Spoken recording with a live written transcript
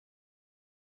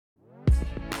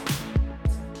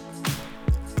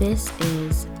This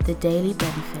is The Daily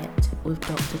Benefit with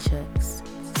Dr. Chuks,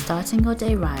 starting your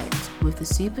day right with the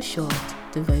super short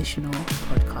devotional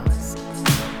podcast.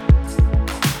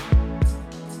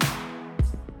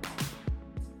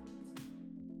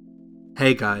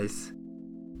 Hey guys,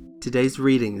 today's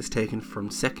reading is taken from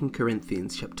 2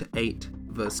 Corinthians chapter 8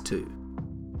 verse 2.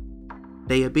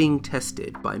 They are being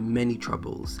tested by many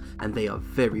troubles and they are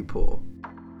very poor,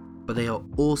 but they are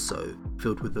also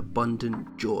filled with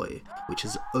abundant joy which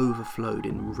has overflowed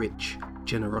in rich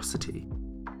generosity.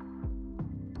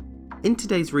 In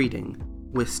today's reading,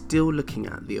 we're still looking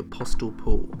at the Apostle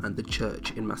Paul and the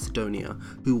church in Macedonia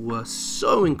who were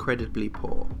so incredibly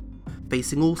poor,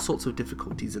 facing all sorts of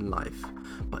difficulties in life.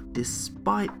 But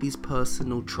despite these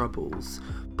personal troubles,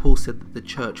 Paul said that the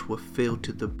church were filled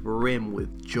to the brim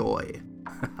with joy.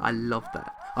 I love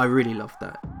that. I really love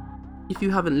that. If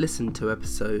you haven't listened to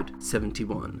episode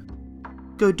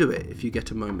 71, go do it if you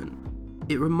get a moment.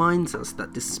 It reminds us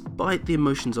that despite the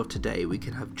emotions of today, we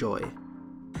can have joy.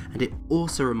 And it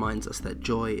also reminds us that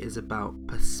joy is about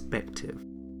perspective.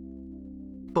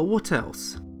 But what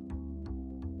else?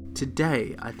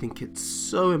 Today, I think it's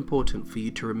so important for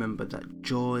you to remember that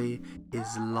joy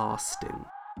is lasting.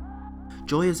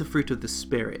 Joy is a fruit of the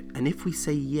Spirit, and if we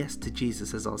say yes to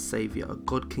Jesus as our Saviour,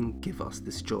 God can give us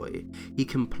this joy. He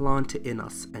can plant it in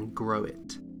us and grow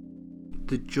it.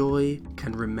 The joy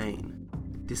can remain,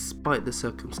 despite the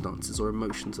circumstances or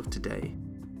emotions of today.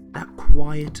 That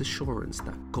quiet assurance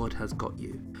that God has got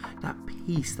you, that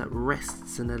peace that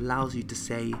rests and allows you to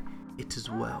say, "It is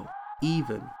well,"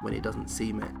 even when it doesn't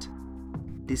seem it.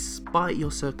 Despite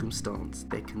your circumstance,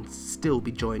 there can still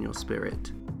be joy in your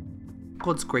spirit.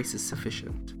 God's grace is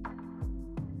sufficient.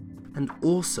 And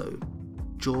also,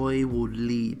 joy will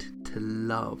lead to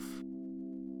love.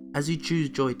 As you choose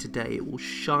joy today, it will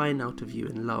shine out of you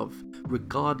in love,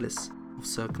 regardless of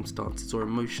circumstances or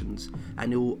emotions,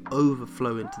 and it will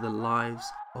overflow into the lives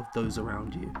of those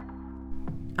around you.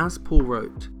 As Paul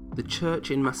wrote, the church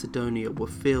in Macedonia were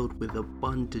filled with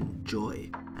abundant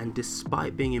joy, and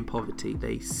despite being in poverty,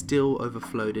 they still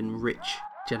overflowed in rich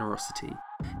generosity.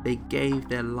 They gave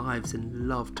their lives in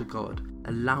love to God,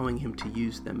 allowing Him to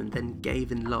use them, and then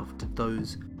gave in love to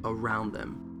those around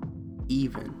them,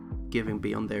 even giving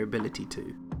beyond their ability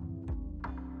to.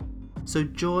 So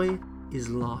joy is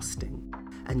lasting,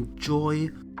 and joy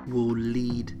will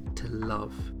lead to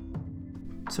love.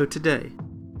 So today,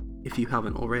 if you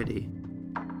haven't already,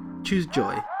 choose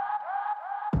joy.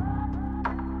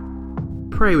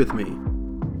 Pray with me.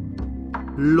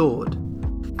 Lord,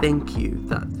 thank you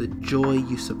that the joy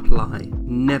you supply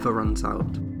never runs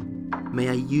out. May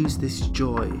I use this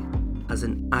joy as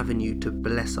an avenue to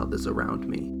bless others around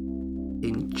me.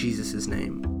 In Jesus'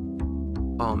 name,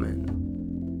 Amen.